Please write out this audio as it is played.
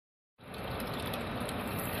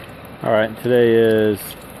Alright, today is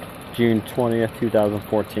June 20th,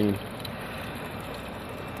 2014.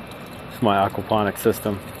 It's my aquaponics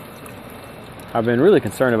system. I've been really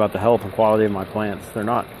concerned about the health and quality of my plants. They're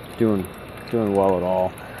not doing well at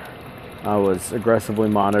all. I was aggressively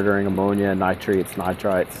monitoring ammonia, nitrates,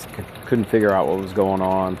 nitrites. Couldn't figure out what was going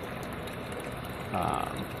on.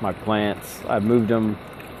 My plants, I moved them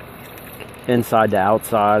inside to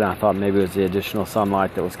outside, and I thought maybe it was the additional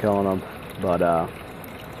sunlight that was killing them, but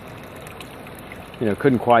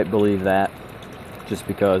couldn't quite believe that, just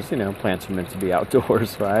because plants are meant to be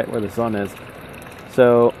outdoors, right, where the sun is.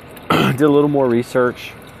 So did a little more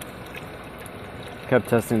research, kept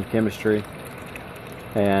testing the chemistry,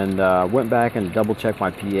 and went back and double checked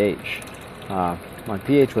my pH. My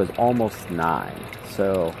pH was almost 9,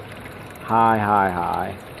 so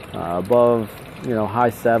high. Above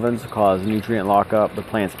high 7s cause nutrient lockup. The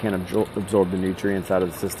plants can't absorb the nutrients out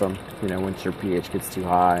of the system once your pH gets too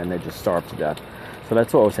high, and they just starve to death. So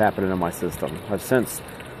that's what was happening in my system. I've since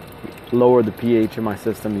lowered the pH in my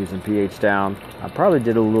system using pH down. I probably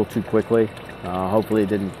did it a little too quickly. Hopefully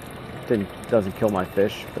it doesn't kill my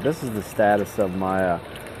fish. But this is the status of my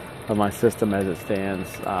system as it stands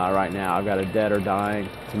right now. I've got a dead or dying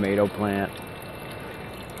tomato plant,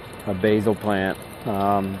 a basil plant,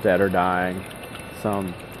 dead or dying,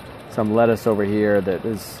 some lettuce over here that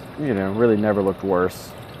is really never looked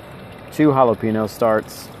worse, 2 jalapeno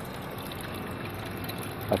starts,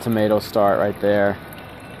 a tomato start right there,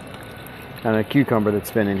 and a cucumber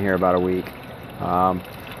that's been in here about a week.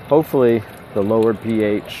 Hopefully the lowered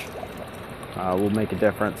pH will make a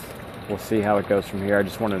difference. We'll see how it goes from here. I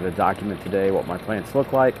just wanted to document today what my plants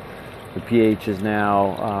look like. The pH is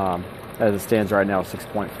now, as it stands right now,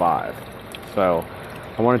 6.5. So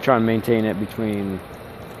I want to try and maintain it between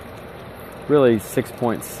really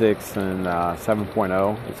 6.6 and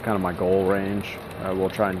 7.0. It's kind of my goal range. We'll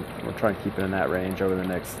try and keep it in that range over the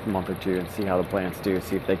next month or two and see how the plants do,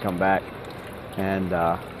 see if they come back and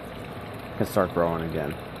can start growing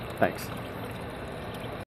again. Thanks.